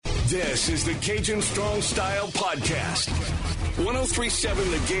This is the Cajun Strong Style Podcast.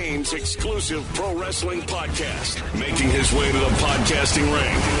 1037 The Game's exclusive pro wrestling podcast. Making his way to the podcasting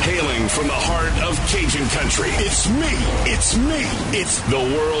ring. Hailing from the heart of Cajun country. It's me. It's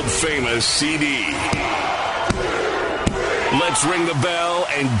the world famous CD. Let's ring the bell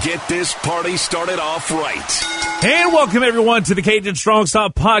and get this party started off right. And welcome, everyone, to the Cajun Strong Style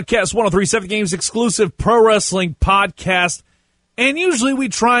Podcast, 1037 Games exclusive pro wrestling podcast. And usually we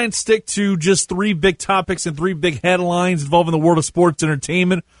try and stick to just three big topics and three big headlines involving the world of sports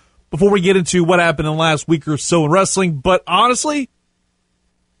entertainment before we get into what happened in the last week or so in wrestling. But honestly,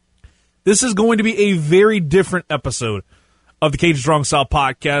 this is going to be a very different episode of the Cajun Strong Style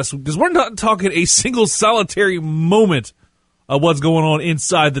Podcast because we're not talking a single solitary moment of what's going on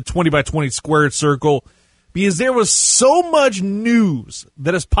inside the 20x20 squared circle, because there was so much news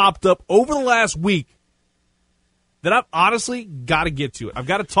that has popped up over the last week that I've honestly got to get to it. I've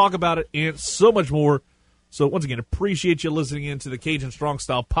got to talk about it and so much more. So once again, appreciate you listening in to the Cajun Strong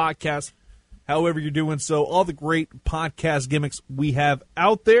Style Podcast. However you're doing so, all the great podcast gimmicks we have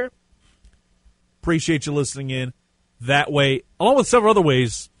out there. Appreciate you listening in that way, along with several other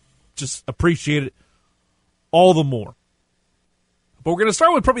ways. Just appreciate it all the more. But we're going to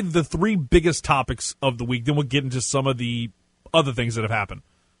start with probably the three biggest topics of the week. Then we'll get into some of the other things that have happened.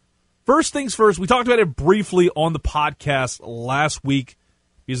 First things first, we talked about it briefly on the podcast last week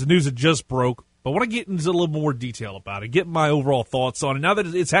because the news had just broke. But I want to get into a little more detail about it, get my overall thoughts on it. Now that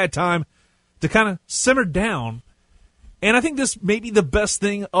it's had time to kind of simmer down, and I think this may be the best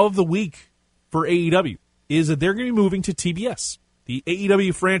thing of the week for AEW, is that they're going to be moving to TBS. The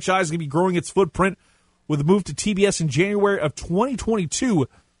AEW franchise is going to be growing its footprint with a move to TBS in January of 2022.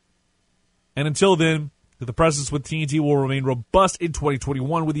 And until then, the presence with TNT will remain robust in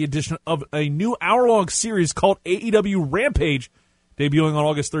 2021 with the addition of a new hour-long series called AEW Rampage, debuting on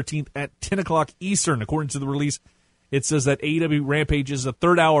August 13th at 10 o'clock Eastern. According to the release, it says that AEW Rampage is a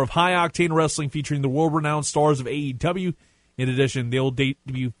third hour of high-octane wrestling featuring the world-renowned stars of AEW. In addition, they'll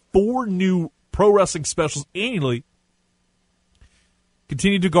debut 4 new pro wrestling specials annually,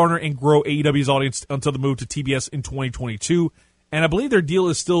 continue to garner and grow AEW's audience until the move to TBS in 2022. And I believe their deal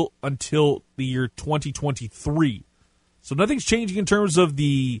is still until the year 2023. So nothing's changing in terms of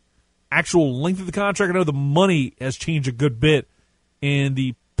the actual length of the contract. I know the money has changed a good bit in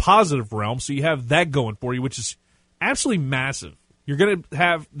the positive realm. So you have that going for you, which is absolutely massive. You're going to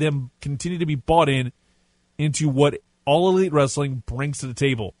have them continue to be bought into what All Elite Wrestling brings to the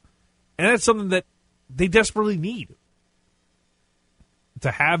table. And that's something that they desperately need. To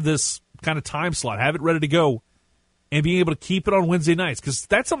have this kind of time slot, have it ready to go, and being able to keep it on Wednesday nights. Because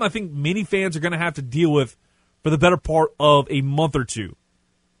that's something I think many fans are going to have to deal with for the better part of a month or two,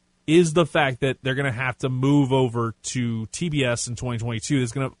 is the fact that they're going to have to move over to TBS in 2022.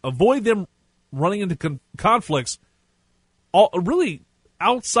 That's going to avoid them running into conflicts really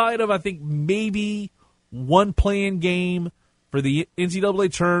outside of, I think, maybe one play-in game for the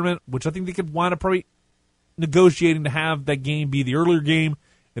NCAA tournament, which I think they could wind up probably negotiating to have that game be the earlier game,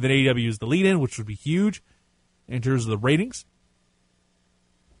 and then AEW is the lead-in, which would be huge in terms of the ratings.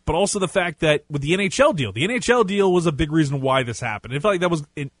 But also the fact that with the NHL deal was a big reason why this happened. It felt like that was,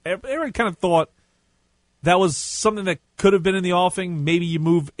 everyone kind of thought that was something that could have been in the offing. Maybe you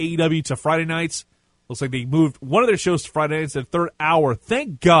move AEW to Friday nights. Looks like they moved one of their shows to Friday nights at third hour.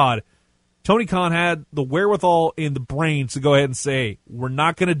 Thank God Tony Khan had the wherewithal and the brains to go ahead and say, we're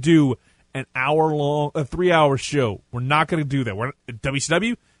not going to do an hour-long, a 3-hour show. We're not going to do that.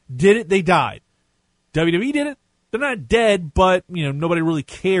 WCW did it, they died. WWE did it. They're not dead, but nobody really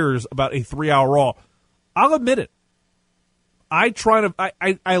cares about a 3-hour Raw. I'll admit it. I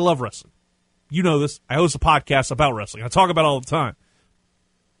love wrestling. You know this. I host a podcast about wrestling. I talk about it all the time.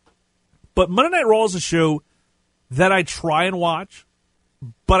 But Monday Night Raw is a show that I try and watch,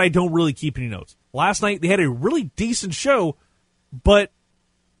 but I don't really keep any notes. Last night they had a really decent show, but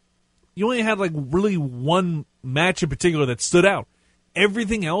you only had really one match in particular that stood out.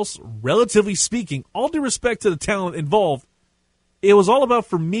 Everything else, relatively speaking, all due respect to the talent involved, it was all about,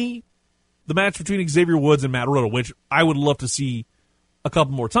 for me, the match between Xavier Woods and Matt Riddle, which I would love to see a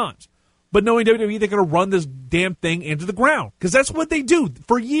couple more times. But knowing WWE, they're going to run this damn thing into the ground, because that's what they do.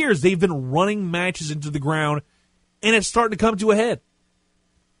 For years, they've been running matches into the ground, and it's starting to come to a head.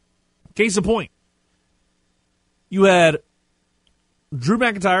 Case in point, you had Drew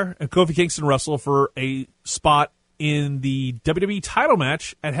McIntyre and Kofi Kingston wrestle for a spot in the WWE title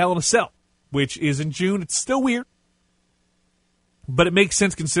match at Hell in a Cell, which is in June. It's still weird, but it makes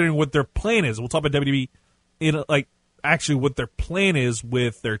sense considering what their plan is. We'll talk about WWE in actually what their plan is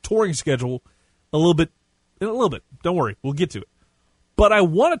with their touring schedule a little bit. Don't worry, we'll get to it. But I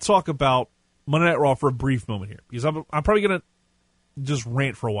want to talk about Monday Night Raw for a brief moment here, because I'm probably going to just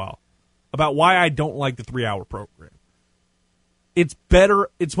rant for a while about why I don't like the 3-hour program. It's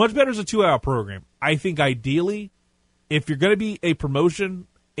much better as a 2-hour program. I think ideally, if you're going to be a promotion,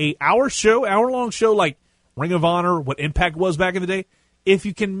 a hour-long show like Ring of Honor, what Impact was back in the day, if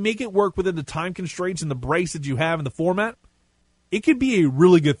you can make it work within the time constraints and the breaks that you have in the format, it could be a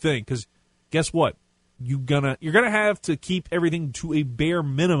really good thing. Because guess what? You're gonna have to keep everything to a bare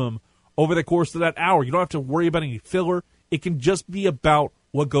minimum over the course of that hour. You don't have to worry about any filler. It can just be about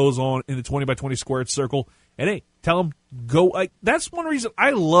what goes on in the 20 by 20 squared circle. And hey, tell them go. That's one reason I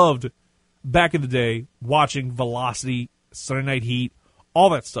loved back in the day watching Velocity, Sunday Night Heat,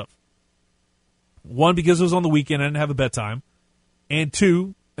 all that stuff. One, because it was on the weekend, I didn't have a bedtime. And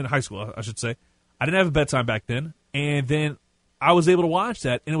two, in high school, I should say, I didn't have a bedtime back then. And then I was able to watch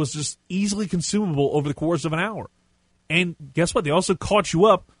that, and it was just easily consumable over the course of an hour. And guess what? They also caught you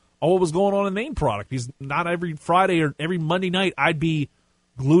up on what was going on in the main product. Because not every Friday or every Monday night I'd be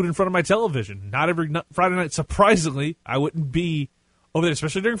glued in front of my television. Not every Friday night, surprisingly, I wouldn't be over there,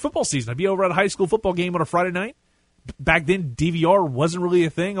 especially during football season. I'd be over at a high school football game on a Friday night. Back then, DVR wasn't really a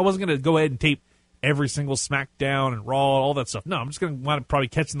thing. I wasn't going to go ahead and tape every single SmackDown and Raw, all that stuff. No, I'm just going to wind up probably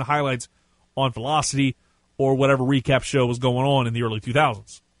catching the highlights on Velocity or whatever recap show was going on in the early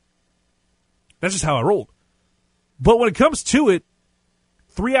 2000s. That's just how I rolled. But when it comes to it,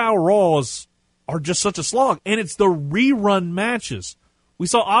 3-hour Raws are just such a slog. And it's the rerun matches. We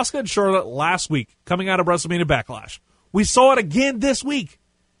saw Asuka and Charlotte last week coming out of WrestleMania Backlash. We saw it again this week.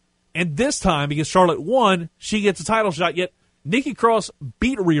 And this time, because Charlotte won, she gets a title shot. Yet Nikki Cross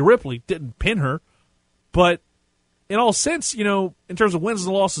beat Rhea Ripley, didn't pin her. But in all sense, in terms of wins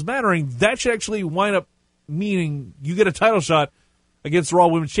and losses mattering, that should actually wind up meaning you get a title shot against the Raw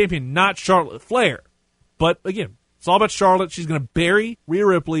Women's Champion, not Charlotte Flair. But again, it's all about Charlotte. She's going to bury Rhea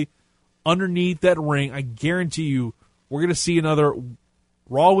Ripley underneath that ring. I guarantee you we're going to see another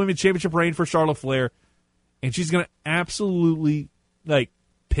Raw Women's Championship reign for Charlotte Flair. And she's going to absolutely,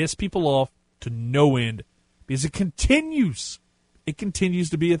 piss people off to no end. Because it continues. It continues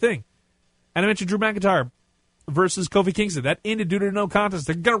to be a thing. And I mentioned Drew McIntyre versus Kofi Kingston. That ended due to no contest.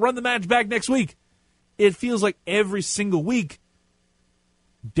 They're going to run the match back next week. It feels like every single week,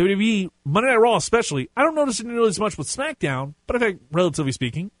 WWE, Monday Night Raw especially, I don't notice it nearly as much with SmackDown, but I think, relatively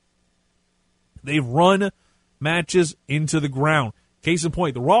speaking, they've run matches into the ground. Case in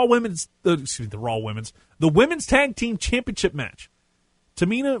point, the Women's Tag Team Championship match.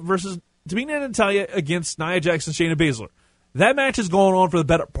 Tamina and Natalya against Nia Jax and Shayna Baszler. That match has gone on for the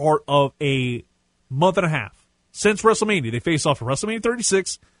better part of a month and a half. Since WrestleMania. They faced off at WrestleMania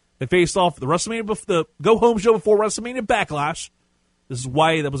 36. They faced off the go-home show before WrestleMania Backlash. This is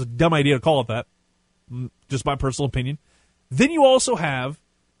why that was a dumb idea to call it that. Just my personal opinion. Then you also have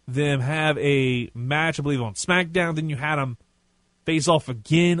them have a match, I believe, on SmackDown. Then you had them face off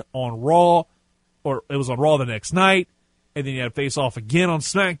again on Raw. Or it was on Raw the next night. And then you had to face off again on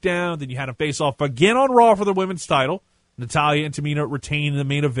SmackDown. Then you had to face off again on Raw for the women's title. Natalya and Tamina retained the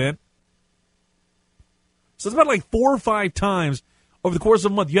main event. So it's about 4 or 5 times over the course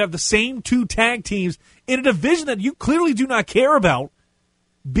of a month. You have the same 2 tag teams in a division that you clearly do not care about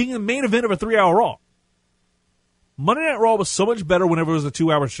being the main event of a 3-hour Raw. Monday Night Raw was so much better whenever it was a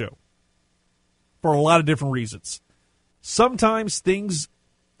 2-hour show. For a lot of different reasons. Sometimes things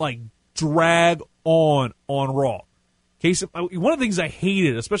drag on Raw. One of the things I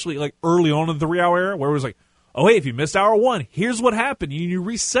hated, especially early on in the 3-hour era, where it was oh, hey, if you missed hour 1, here's what happened. You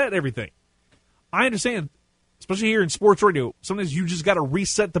reset everything. I understand, especially here in sports radio, sometimes you just got to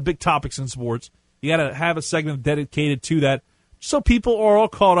reset the big topics in sports. You got to have a segment dedicated to that so people are all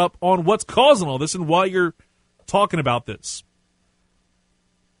caught up on what's causing all this and why you're talking about this.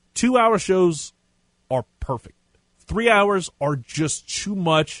 2-hour shows are perfect. 3 hours are just too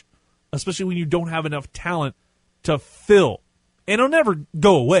much, especially when you don't have enough talent to fill. And it'll never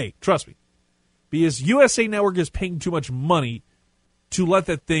go away, trust me. Because USA Network is paying too much money to let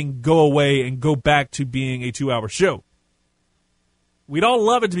that thing go away and go back to being a 2-hour show. We'd all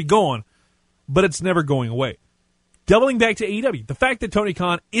love it to be gone, but it's never going away. Doubling back to AEW, the fact that Tony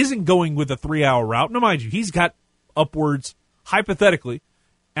Khan isn't going with a 3-hour route, now mind you, he's got upwards, hypothetically,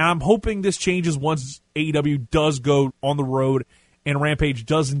 and I'm hoping this changes once AEW does go on the road and Rampage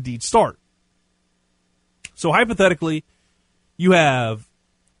does indeed start. So hypothetically, you have,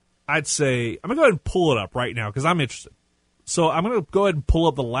 I'd say, I'm going to go ahead and pull it up right now because I'm interested. So I'm going to go ahead and pull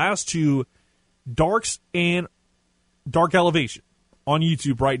up the last 2 Darks and Dark Elevation on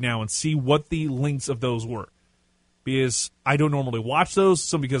YouTube right now and see what the links of those were. Because I don't normally watch those,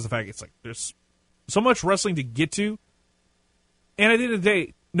 so because of the fact it's there's so much wrestling to get to And at the end of the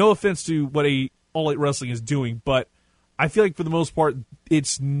day, no offense to what All Elite Wrestling is doing, but I feel like for the most part,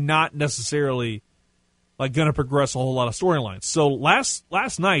 it's not necessarily like going to progress a whole lot of storylines. So last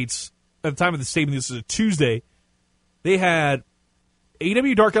night's, at the time of the statement, this is a Tuesday, they had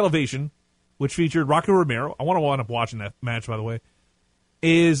AEW Dark Elevation, which featured Rocky Romero. I want to wind up watching that match, by the way.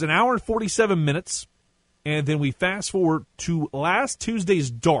 Is an hour and 47 minutes. And then we fast forward to last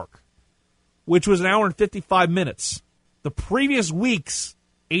Tuesday's Dark, which was an hour and 55 minutes. The previous week's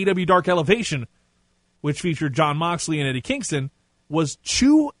AEW Dark Elevation, which featured Jon Moxley and Eddie Kingston, was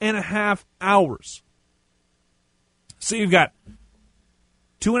 2.5 hours. So you've got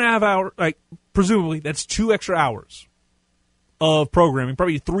 2.5 hours, like presumably that's 2 extra hours of programming,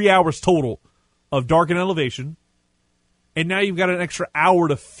 probably 3 hours total of Dark and Elevation, and now you've got an extra hour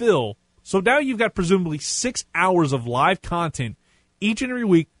to fill. So now you've got presumably 6 hours of live content each and every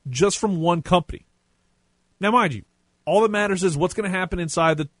week just from one company. Now, mind you, all that matters is what's going to happen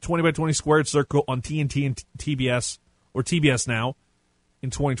inside the 20 by 20 squared circle on TNT and TBS, or TBS now, in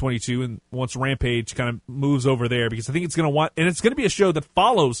 2022, and once Rampage kind of moves over there, because I think it's going to want, and it's going to be a show that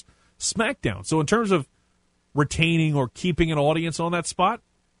follows SmackDown. So in terms of retaining or keeping an audience on that spot,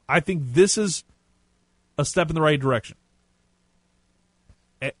 I think this is a step in the right direction.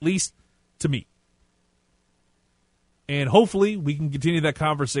 At least to me. And hopefully we can continue that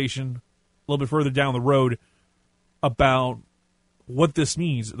conversation a little bit further down the road about what this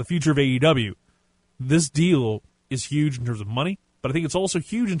means, the future of AEW. This deal is huge in terms of money, but I think it's also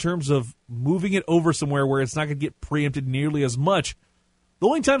huge in terms of moving it over somewhere where it's not going to get preempted nearly as much. The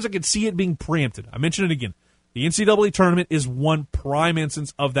only times I could see it being preempted, I mentioned it again, the NCAA tournament is one prime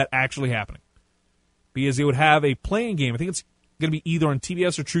instance of that actually happening. Because they would have a playing game. I think it's going to be either on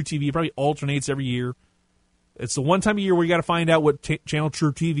TBS or True TV. It probably alternates every year. It's the one time a year where you got to find out what channel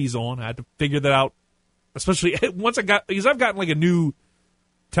True TV's on. I had to figure that out, especially once because I've gotten like a new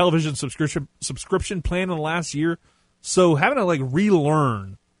television subscription plan in the last year. So having to like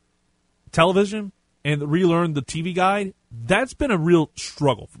relearn television and relearn the TV guide, that's been a real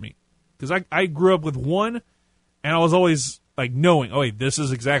struggle for me. Because I grew up with one, and I was always like knowing, oh, hey, this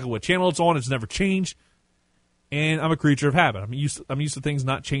is exactly what channel it's on. It's never changed. And I'm a creature of habit. I'm used to things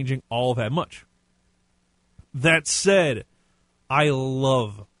not changing all that much. That said, I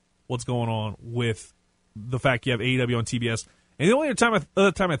love what's going on with the fact you have AEW on TBS. And the only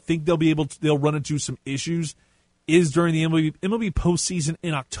other time I think they'll run into some issues is during the MLB postseason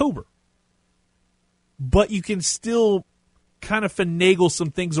in October. But you can still kind of finagle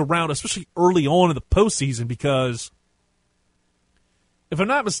some things around, especially early on in the postseason, because if I'm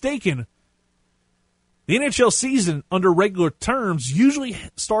not mistaken, the NHL season under regular terms usually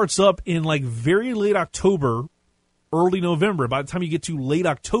starts up in like very late October, early November. By the time you get to late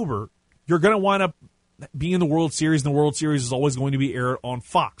October, you're going to wind up being in the World Series, and the World Series is always going to be aired on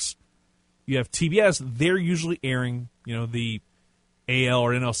Fox. You have TBS, they're usually airing, the AL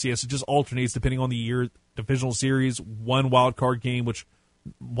or NLCS. It just alternates depending on the year. Divisional series, one wild card game, which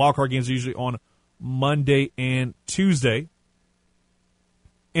wild card games are usually on Monday and Tuesday.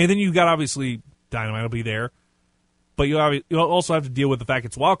 And then you've got, obviously, Dynamite will be there. But you'll also have to deal with the fact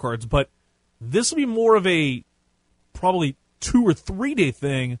it's wild cards. But this will be more of a probably 2 or 3 day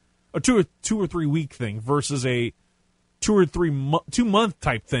thing, or 2 or 3 week thing, versus a 2 or 3 2 month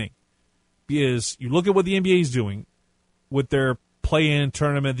type thing. Because you look at what the NBA is doing with their play-in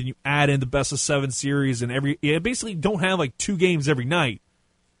tournament, then you add in the best of 7 series, and you basically don't have like 2 games every night.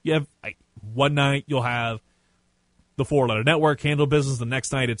 You have like one night you'll have the 4-letter network handle business, the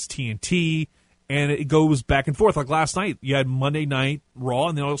next night it's TNT, and it goes back and forth. Like last night, you had Monday Night Raw,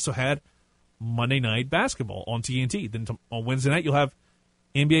 and then also had Monday Night Basketball on TNT. Then on Wednesday night, you'll have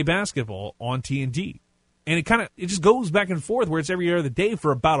NBA Basketball on TNT. And it just goes back and forth, where it's every other day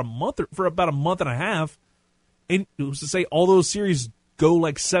for about a month and a half. And it was to say all those series go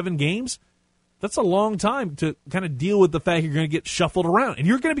like 7 games. That's a long time to kind of deal with the fact you're going to get shuffled around. And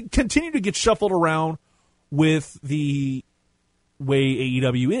you're going to continue to get shuffled around with the way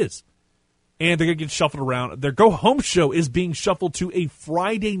AEW is. And they're going to get shuffled around. Their go-home show is being shuffled to a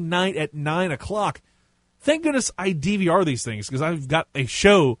Friday night at 9 o'clock. Thank goodness I DVR these things, because I've got a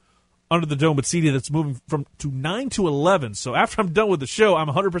show under the dome with CD that's moving to 9 to 11. So after I'm done with the show, I'm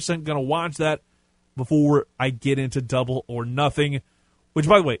 100% going to watch that before I get into Double or Nothing. Which,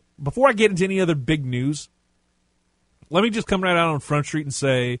 by the way, before I get into any other big news, let me just come right out on Front Street and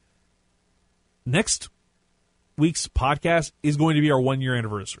say, next week's podcast is going to be our 1-year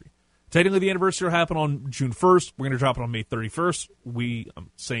anniversary. Technically, the anniversary will happen on June 1st. We're going to drop it on May 31st. I'm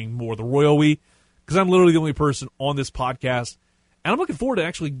saying more the royal we, because I'm literally the only person on this podcast. And I'm looking forward to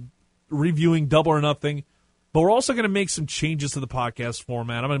actually reviewing Double or Nothing But we're also going to make some changes to the podcast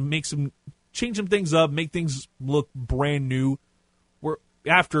format. I'm going to change some things up, make things look brand new. We're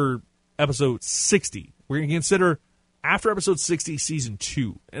after episode 60. We're going to consider after episode 60 season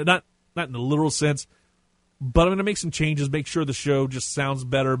 2. Not in the literal sense, but I'm going to make some changes, make sure the show just sounds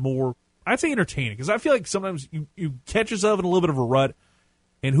better, more, I'd say entertaining. Because I feel like sometimes you catch yourself in a little bit of a rut,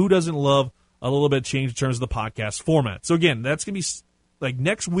 and who doesn't love a little bit of change in terms of the podcast format? So again, that's going to be like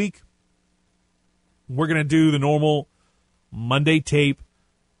next week. We're going to do the normal Monday tape.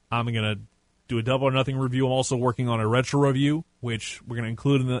 I'm going to do a Double or Nothing review. I'm also working on a retro review, which we're going to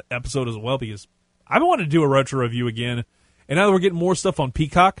include in the episode as well, because I've been wanting to do a retro review again. And now that we're getting more stuff on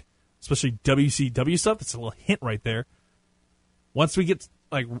Peacock, especially WCW stuff, that's a little hint right there. Once we get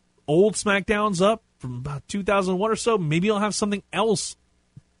like old SmackDowns up from about 2001 or so, maybe I'll have something else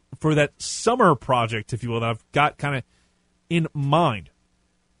for that summer project, if you will, that I've got kind of in mind.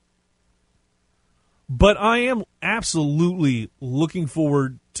 But I am absolutely looking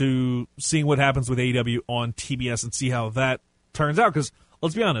forward to seeing what happens with AEW on TBS and see how that turns out. Because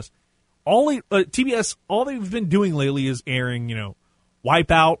let's be honest, TBS, all they've been doing lately is airing,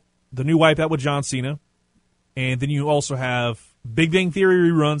 Wipeout, the new Wipeout with John Cena, and then you also have Big Bang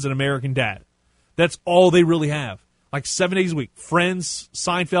Theory reruns and American Dad. That's all they really have. Like 7 days a week. Friends,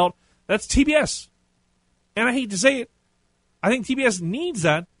 Seinfeld, that's TBS. And I hate to say it, I think TBS needs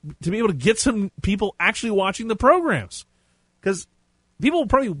that to be able to get some people actually watching the programs. Because people will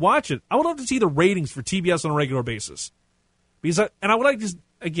probably watch it. I would love to see the ratings for TBS on a regular basis. And I would like to,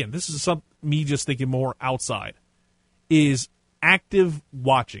 again, this is me just thinking more outside, is active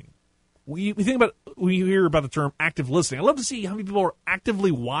watching. We think about, when you hear about the term active listening, I'd love to see how many people are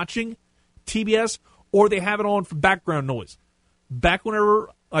actively watching TBS, or they have it on for background noise. Back whenever,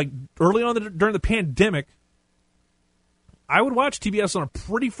 like early on during the pandemic, I would watch TBS on a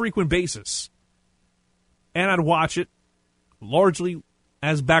pretty frequent basis. And I'd watch it largely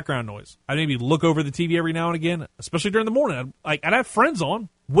as background noise. I'd maybe look over the TV every now and again, especially during the morning. I'd have friends on,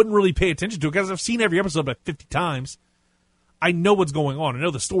 wouldn't really pay attention to it because I've seen every episode about 50 times. I know what's going on. I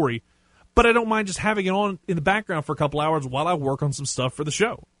know the story. But I don't mind just having it on in the background for a couple hours while I work on some stuff for the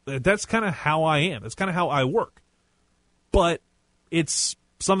show. That's kind of how I am. That's kind of how I work. But it's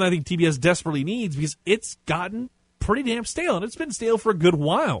something I think TBS desperately needs because it's gotten pretty damn stale, and it's been stale for a good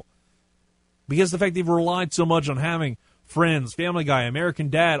while. Because the fact they've relied so much on having Friends, Family Guy, American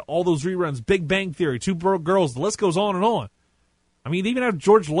Dad, all those reruns, Big Bang Theory, Two Broke Girls, the list goes on and on. I mean, they even have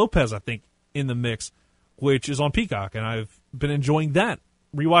George Lopez, I think, in the mix, which is on Peacock, and I've been enjoying that,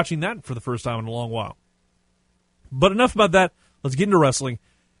 rewatching that for the first time in a long while. But enough about that. Let's get into wrestling,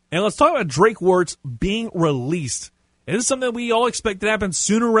 and let's talk about Drake Wuertz being released. And this is something that we all expect to happen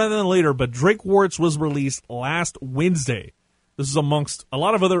sooner rather than later, but Drake Wuertz was released last Wednesday. This is amongst a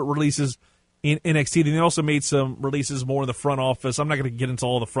lot of other releases in NXT. They also made some releases more in the front office. I'm not going to get into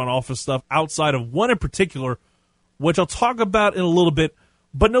all the front office stuff outside of one in particular, which I'll talk about in a little bit.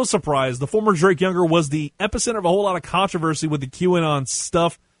 But no surprise, the former Drake Younger was the epicenter of a whole lot of controversy with the QAnon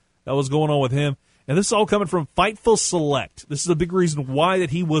stuff that was going on with him. And this is all coming from Fightful Select. This is a big reason why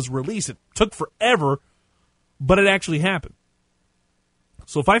that he was released. It took forever, but it actually happened.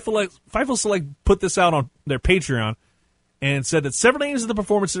 So Fightful Select put this out on their Patreon and said that several names of the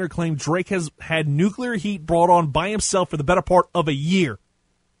Performance Center claim Drake has had nuclear heat brought on by himself for the better part of a year.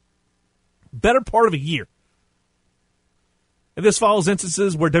 Better part of a year. And this follows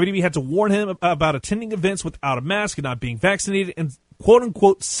instances where WWE had to warn him about attending events without a mask and not being vaccinated, and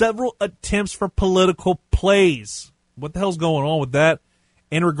quote-unquote several attempts for political plays. What the hell's going on with that?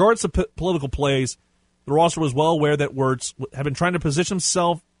 In regards to political plays, the roster was well aware that Wuertz had been trying to position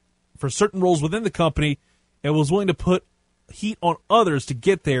himself for certain roles within the company and was willing to put heat on others to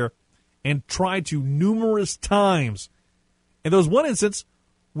get there, and tried to numerous times. And there was one instance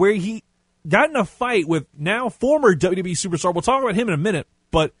where he got in a fight with now former WWE superstar. We'll talk about him in a minute,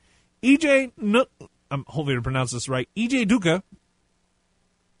 but I'm hopefully to pronounce this right, EJ Duca,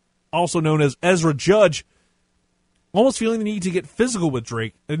 also known as Ezra Judge, almost feeling the need to get physical with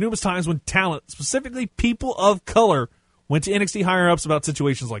Drake at numerous times when talent, specifically people of color, went to NXT higher-ups about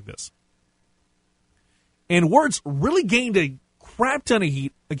situations like this. And Wuertz really gained a crap ton of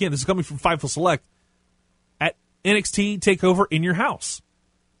heat. Again, this is coming from Fightful Select at NXT TakeOver in Your House,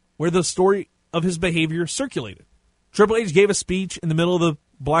 where the story of his behavior circulated. Triple H gave a speech in the middle of the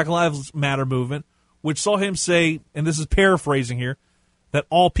Black Lives Matter movement, which saw him say, and this is paraphrasing here, that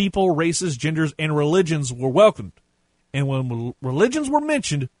all people, races, genders, and religions were welcomed. And when religions were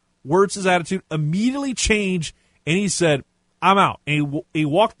mentioned, Wuertz's attitude immediately changed, and he said, "I'm out." And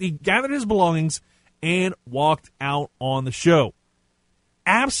he gathered his belongings and walked out on the show.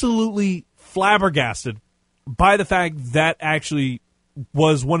 Absolutely flabbergasted by the fact that actually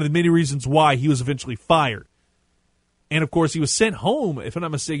was one of the many reasons why he was eventually fired. And, of course, he was sent home, if I'm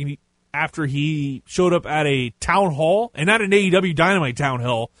not mistaken, after he showed up at a town hall, and not an AEW Dynamite town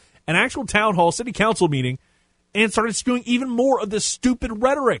hall, an actual town hall city council meeting, and started spewing even more of this stupid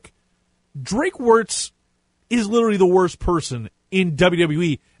rhetoric. Drake Wuertz is literally the worst person in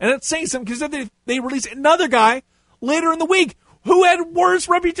WWE. And that's saying something because then they released another guy later in the week who had worse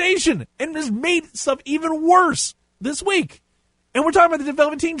reputation and has made stuff even worse this week. And we're talking about the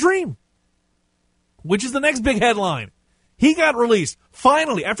Velveteen Dream, which is the next big headline. He got released,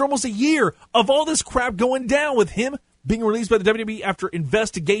 finally, after almost a year of all this crap going down with him being released by the WWE after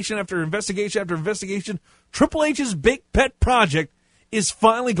investigation after investigation after investigation. Triple H's big pet project is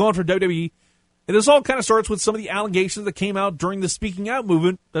finally gone for WWE. And this all kind of starts with some of the allegations that came out during the Speaking Out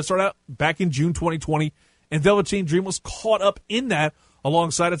movement that started out back in June 2020. And Velveteen Dream was caught up in that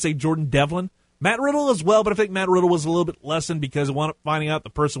alongside, I'd say, Jordan Devlin. Matt Riddle as well, but I think Matt Riddle was a little bit lessened because I wound up finding out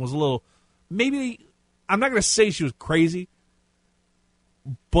the person was a little, maybe, I'm not going to say she was crazy,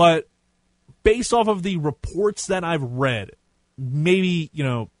 but based off of the reports that I've read, maybe,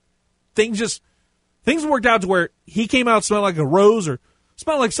 things worked out to where he came out smelling like a rose or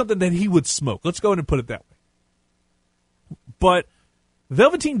smelled like something that he would smoke. Let's go ahead and put it that way. But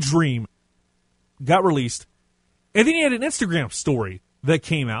Velveteen Dream got released, and then he had an Instagram story that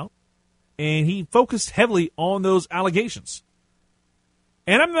came out, and he focused heavily on those allegations.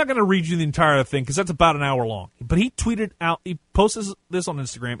 And I'm not going to read you the entire thing because that's about an hour long. But he tweeted out, he posted this on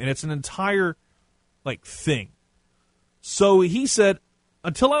Instagram, and it's an entire, thing. So he said,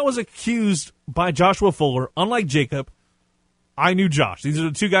 until I was accused by Joshua Fuller, unlike Jacob, I knew Josh. These are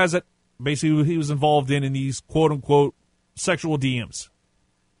the two guys that basically he was involved in these quote-unquote sexual DMs.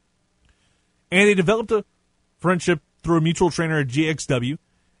 And they developed a friendship through a mutual trainer at GXW,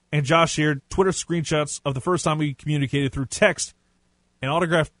 and Josh shared Twitter screenshots of the first time we communicated through text, an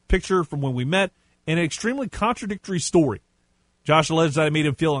autographed picture from when we met, and an extremely contradictory story. Josh alleged that I made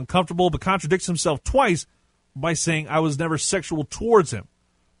him feel uncomfortable, but contradicts himself twice by saying I was never sexual towards him.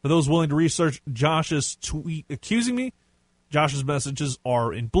 For those willing to research Josh's tweet accusing me, Josh's messages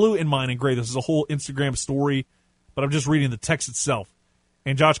are in blue and mine in gray. This is a whole Instagram story, but I'm just reading the text itself.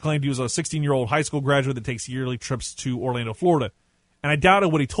 And Josh claimed he was a 16-year-old high school graduate that takes yearly trips to Orlando, Florida. And I doubted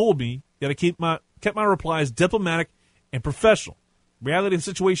what he told me, yet I kept my replies diplomatic and professional. The reality of the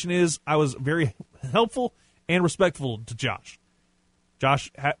situation is I was very helpful and respectful to Josh.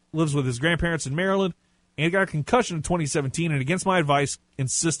 Josh lives with his grandparents in Maryland and got a concussion in 2017 and, against my advice,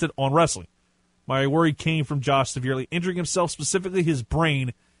 insisted on wrestling. My worry came from Josh severely injuring himself, specifically his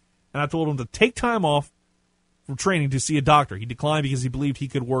brain, and I told him to take time off from training to see a doctor. He declined because he believed he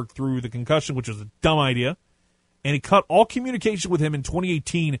could work through the concussion, which was a dumb idea, and he cut all communication with him in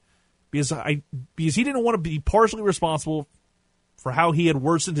 2018 because he didn't want to be partially responsible for how he had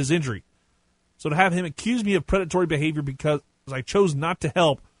worsened his injury. So to have him accuse me of predatory behavior because I chose not to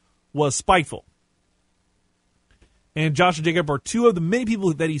help was spiteful. And Josh and Jacob are two of the many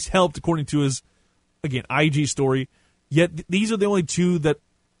people that he's helped, according to his, again, IG story. Yet these are the only two that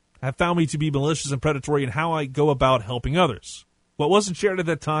have found me to be malicious and predatory in how I go about helping others. What wasn't shared at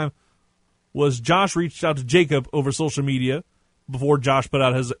that time was Josh reached out to Jacob over social media before Josh put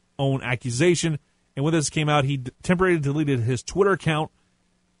out his own accusation. And when this came out, he temporarily deleted his Twitter account.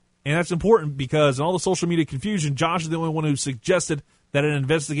 And that's important because in all the social media confusion, Josh is the only one who suggested that an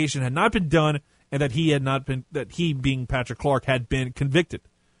investigation had not been done and that he, being Patrick Clark, had been convicted.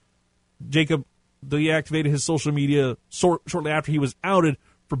 Jacob deactivated his social media shortly after he was outed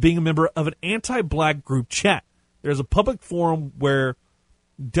for being a member of an anti-black group chat. There's a public forum where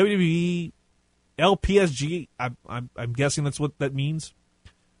WWE, LPSG, I'm guessing that's what that means.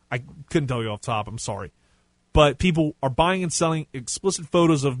 I couldn't tell you off top, I'm sorry. But people are buying and selling explicit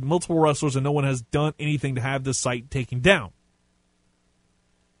photos of multiple wrestlers, and no one has done anything to have the site taken down.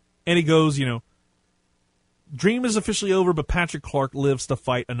 And he goes, Dream is officially over, but Patrick Clark lives to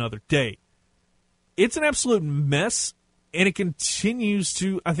fight another day. It's an absolute mess, and it continues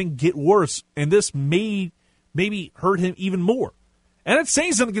to, I think, get worse. And this may maybe hurt him even more. And that's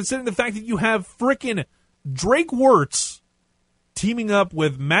saying something considering the fact that you have frickin' Drake Wuertz teaming up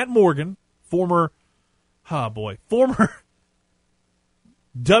with Matt Morgan, former WWE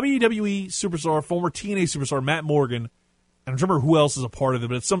superstar, former TNA superstar Matt Morgan. I don't remember who else is a part of it,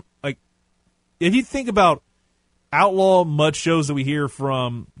 but it's if you think about outlaw mud shows that we hear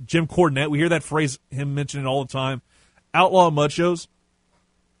from Jim Cornette, we hear that phrase, him mentioning it all the time, outlaw mud shows.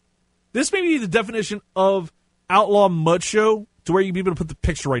 This may be the definition of outlaw mud show to where you'd be able to put the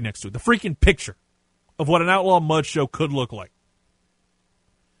picture right next to it, the freaking picture of what an outlaw mud show could look like.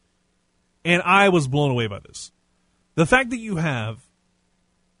 And I was blown away by this. The fact that you have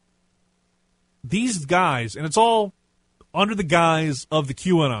these guys, and it's all under the guise of the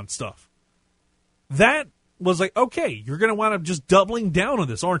QAnon stuff, that was like, okay, you're going to wind up just doubling down on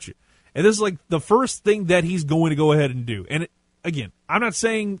this, aren't you? And this is like the first thing that he's going to go ahead and do. And again, I'm not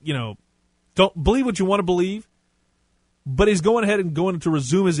saying, don't believe what you want to believe, but he's going ahead and going to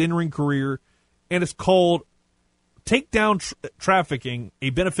resume his in-ring career, and it's called Take Down Trafficking,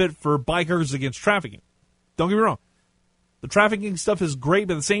 a benefit for bikers against trafficking. Don't get me wrong. The trafficking stuff is great,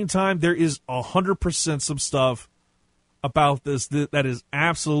 but at the same time, there is 100% some stuff about this that is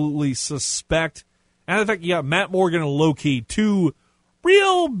absolutely suspect. And the fact you got Matt Morgan and Low-Ki, two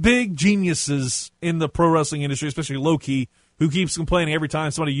real big geniuses in the pro wrestling industry, especially Low-Ki, who keeps complaining every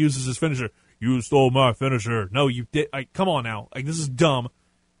time somebody uses his finisher. You stole my finisher. No, you did. Come on now. This is dumb.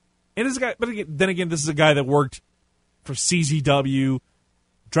 And this guy, but then again, this is a guy that worked for CZW,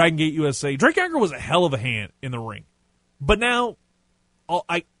 Dragon Gate USA. Drake Younger was a hell of a hand in the ring. But now, I'll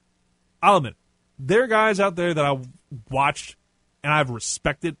admit, there are guys out there that I've watched and I've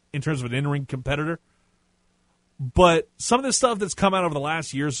respected in terms of an in-ring competitor. But some of the stuff that's come out over the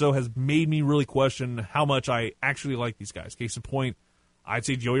last year or so has made me really question how much I actually like these guys. Case in point, I'd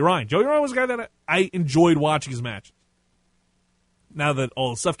say Joey Ryan. Joey Ryan was a guy that I enjoyed watching his matches. Now that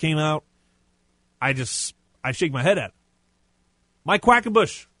all the stuff came out, I shake my head at it. Mike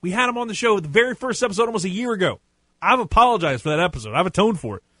Quackenbush, we had him on the show the very first episode almost a year ago. I've apologized for that episode. I've atoned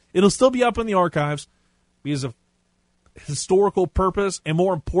for it. It'll still be up in the archives because of historical purpose, and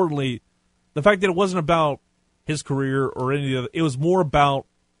more importantly, the fact that it wasn't about his career or any of the other. It was more about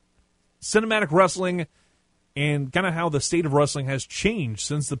cinematic wrestling and kind of how the state of wrestling has changed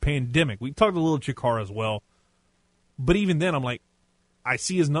since the pandemic. We talked a little Chikara as well, but even then, I'm like, I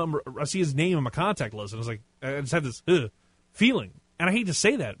see his number, I see his name on my contact list, and I was like, I just have this feeling, and I hate to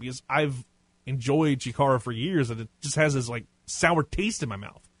say that because I've enjoyed Chikara for years, and it just has this like sour taste in my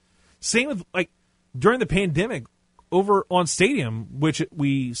mouth. Same with during the pandemic over on Stadium, which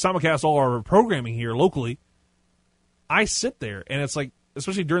we simulcast all our programming here locally. I sit there, and it's like,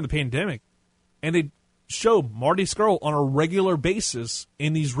 especially during the pandemic, and they show Marty Scurll on a regular basis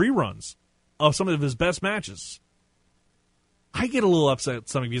in these reruns of some of his best matches. I get a little upset at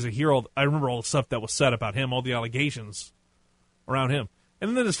something because I remember all the stuff that was said about him, all the allegations around him.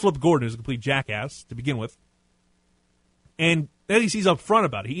 And then there's Flip Gordon, who's a complete jackass to begin with. And at least he's up front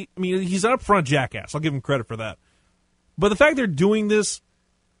about it. He's an up front jackass. I'll give him credit for that. But the fact they're doing this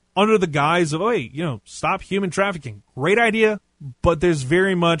under the guise of, stop human trafficking. Great idea, but there's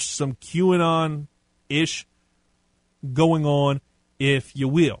very much some QAnon-ish going on, if you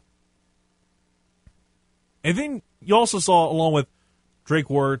will. And then you also saw, along with Drake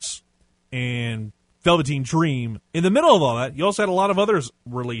Wuertz and Velveteen Dream, in the middle of all that, you also had a lot of others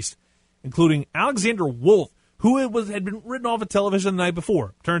released, including Alexander Wolf, who had been written off of television the night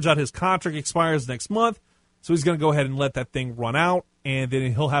before. Turns out his contract expires next month, so he's going to go ahead and let that thing run out, and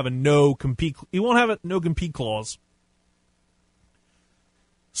then he'll have a no-compete. He won't have a no-compete clause.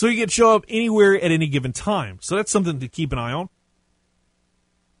 So he can show up anywhere at any given time. So that's something to keep an eye on.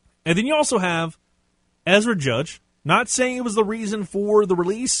 And then you also have Ezra Judge, not saying it was the reason for the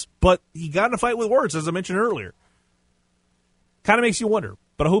release, but he got in a fight with Wuertz, as I mentioned earlier. Kind of makes you wonder,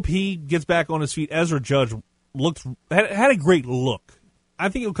 but I hope he gets back on his feet. Ezra Judge had a great look. I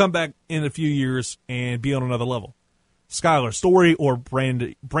think he'll come back in a few years and be on another level. Skylar Story or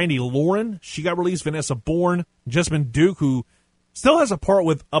Brandy Lauren, she got released. Vanessa Bourne, Jessamine Duke, who still has a part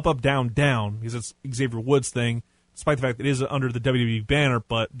with Up, Up, Down, Down, because it's Xavier Woods' thing, despite the fact that it is under the WWE banner,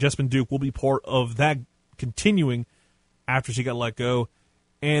 but Jessamine Duke will be part of that continuing after she got let go.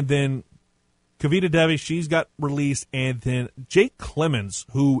 And then Kavita Devi, she's got released. And then Jake Clemens,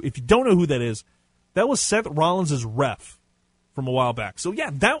 who, if you don't know who that is, that was Seth Rollins' ref from a while back. So,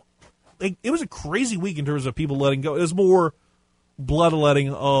 yeah, it was a crazy week in terms of people letting go. It was more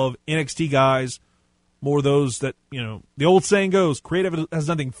bloodletting of NXT guys, more those that, the old saying goes, creative has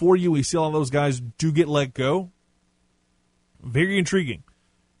nothing for you. We see all those guys do get let go. Very intriguing.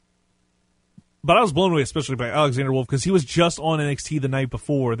 But I was blown away, especially by Alexander Wolf, because he was just on NXT the night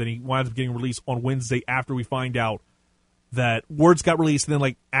before. Then he winds up getting released on Wednesday after we find out that Wuertz got released. And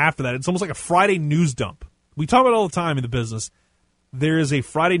then, after that, it's almost like a Friday news dump. We talk about it all the time in the business. There is a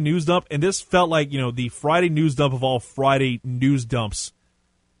Friday news dump, and this felt like, the Friday news dump of all Friday news dumps.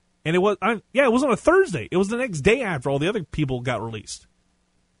 And it was on a Thursday. It was the next day after all the other people got released.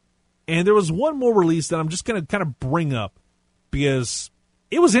 And there was one more release that I'm just going to kind of bring up because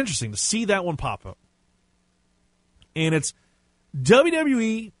it was interesting to see that one pop up. And it's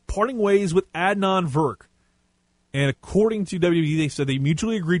WWE parting ways with Adnan Virk. And according to WWE, they said they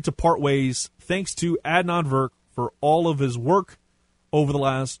mutually agreed to part ways thanks to Adnan Virk for all of his work over the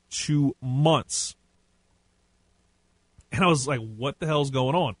last 2 months. And I was like, what the hell's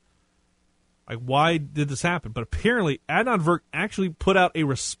going on? Like, why did this happen? But apparently, Adnan Virk actually put out a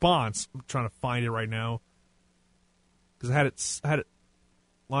response. I'm trying to find it right now because I had it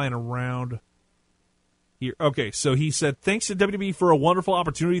lying around here. Okay, so he said, thanks to WWE for a wonderful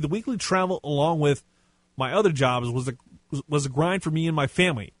opportunity. The weekly travel, along with my other jobs, was a grind for me and my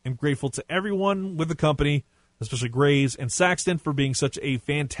family. I'm grateful to everyone with the company, especially Graves and Saxton, for being such a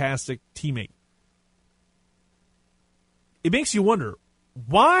fantastic teammate. It makes you wonder,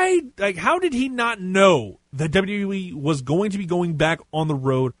 why, like, how did he not know that WWE was going to be going back on the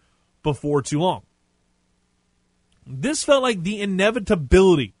road before too long? This felt like the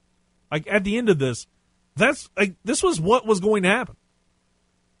inevitability. Like, at the end of this, this was what was going to happen.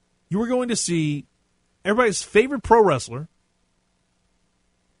 You were going to see everybody's favorite pro wrestler,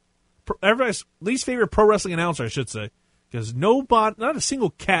 everybody's least favorite pro wrestling announcer, I should say, because not a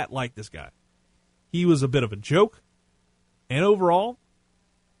single cat liked this guy. He was a bit of a joke. And overall,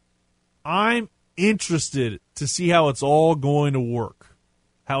 I'm interested to see how it's all going to work,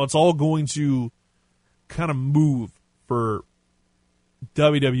 how it's all going to kind of move for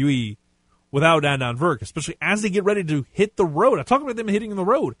WWE without Adnan Virk, especially as they get ready to hit the road. I talked about them hitting the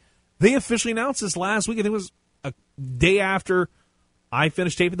road. They officially announced this last week. I think it was a day after I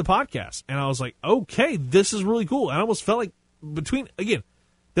finished taping the podcast. And I was like, okay, this is really cool. And I almost felt like again,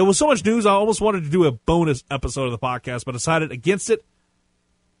 there was so much news, I almost wanted to do a bonus episode of the podcast, but decided against it.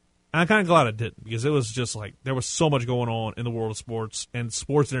 And I'm kind of glad I didn't, because it was just like, there was so much going on in the world of sports and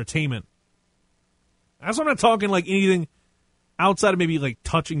sports entertainment. That's why I'm not talking like anything outside of maybe like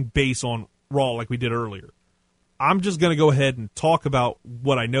touching base on Raw like we did earlier. I'm just going to go ahead and talk about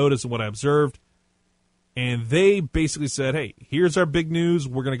what I noticed and what I observed. And they basically said, hey, here's our big news.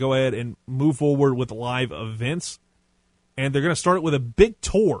 We're going to go ahead and move forward with live events. And they're going to start it with a big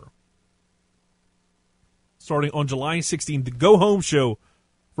tour starting on July 16th. The Go Home show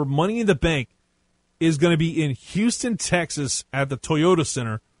for Money in the Bank is going to be in Houston, Texas at the Toyota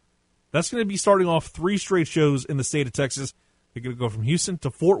Center. That's going to be starting off 3 straight shows in the state of Texas. They're going to go from Houston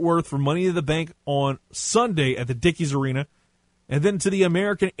to Fort Worth for Money in the Bank on Sunday at the Dickies Arena, and then to the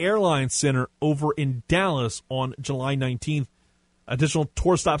American Airlines Center over in Dallas on July 19th. Additional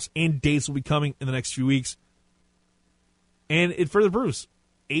tour stops and dates will be coming in the next few weeks. And it further proves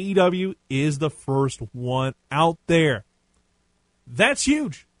AEW is the first one out there. That's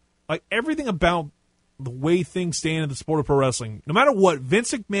huge. Like, everything about the way things stand in the sport of pro wrestling, no matter what,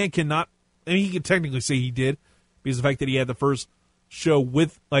 Vince McMahon cannot, I mean, he could technically say he did, because of the fact that he had the first show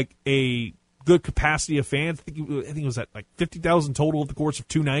with, like, a good capacity of fans. I think it was at, like, 50,000 total over the course of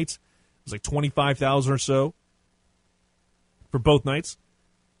 2 nights. It was like 25,000 or so for both nights.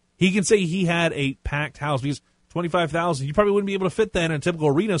 He can say he had a packed house, because 25,000, you probably wouldn't be able to fit that in a typical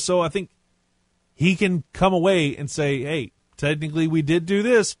arena, so I think he can come away and say, hey, technically we did do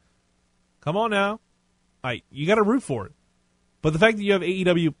this. Come on now. You got to root for it. But the fact that you have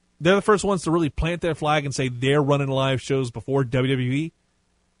AEW, they're the first ones to really plant their flag and say they're running live shows before WWE,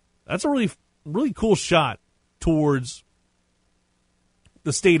 that's a really, really cool shot towards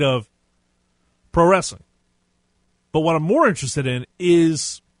the state of pro wrestling. But what I'm more interested in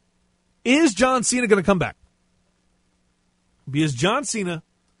is John Cena going to come back? Because John Cena,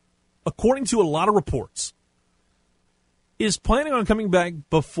 according to a lot of reports, is planning on coming back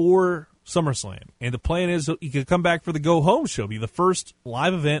before SummerSlam. And the plan is that he could come back for the Go Home show, be the first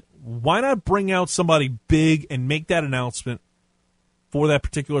live event. Why not bring out somebody big and make that announcement for that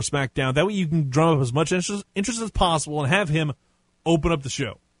particular SmackDown? That way you can drum up as much interest as possible and have him open up the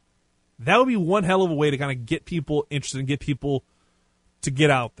show. That would be one hell of a way to kind of get people interested and get people to get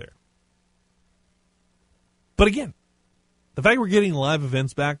out there. But again, the fact we're getting live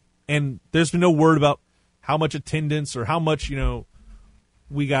events back, and there's been no word about how much attendance or how much,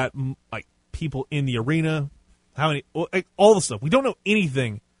 we got like people in the arena, how many, like, all the stuff. We don't know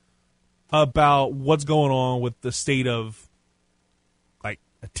anything about what's going on with the state of like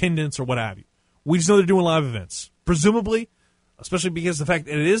attendance or what have you. We just know they're doing live events, presumably, especially because of the fact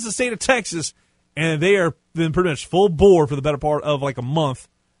that it is the state of Texas and they are been pretty much full bore for the better part of like a month.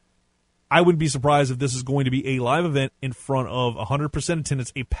 I wouldn't be surprised if this is going to be a live event in front of 100%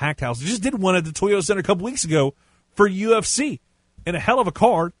 attendance, a packed house. They just did one at the Toyota Center a couple weeks ago for UFC, and a hell of a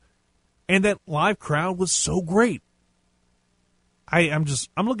card, and that live crowd was so great. I'm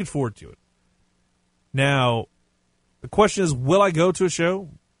looking forward to it. Now, the question is, will I go to a show?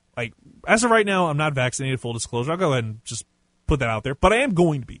 Like, as of right now, I'm not vaccinated, full disclosure. I'll go ahead and just put that out there, but I am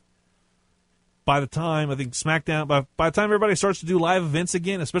going to be. by the time, I think SmackDown, by the time everybody starts to do live events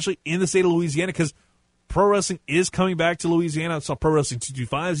again, especially in the state of Louisiana, because pro wrestling is coming back to Louisiana. I saw Pro Wrestling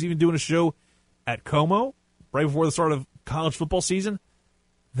 225 is even doing a show at Como right before the start of college football season.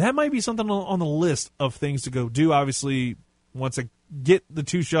 That might be something on the list of things to go do. Obviously, once I get the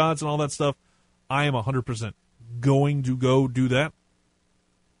 2 shots and all that stuff, I am 100% going to go do that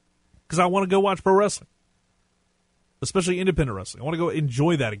because I want to go watch pro wrestling, especially independent wrestling. I want to go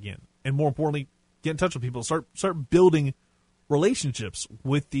enjoy that again, and more importantly, get in touch with people, start building relationships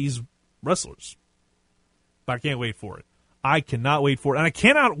with these wrestlers. But I can't wait for it. I cannot wait for it, and I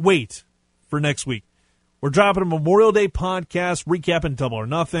cannot wait for next week. We're dropping a Memorial Day podcast, recapping Double or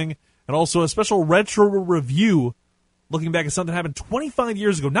Nothing, and also a special retro review looking back at something that happened 25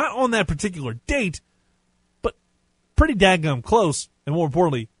 years ago. Not on that particular date, but pretty dadgum close, and more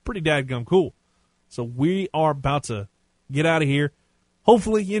importantly, pretty dadgum cool. So we are about to get out of here.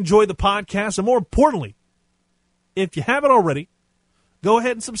 Hopefully you enjoyed the podcast, and more importantly, if you haven't already, go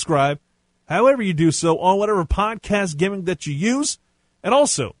ahead and subscribe, however you do so, on whatever podcast gimmick that you use, and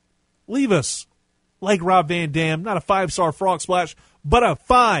also leave us, like Rob Van Dam, not a 5-star frog splash, but a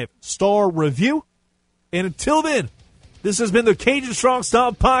 5-star review. And until then, this has been the Cajun Strong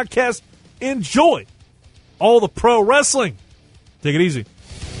Style Podcast. Enjoy all the pro wrestling. Take it easy.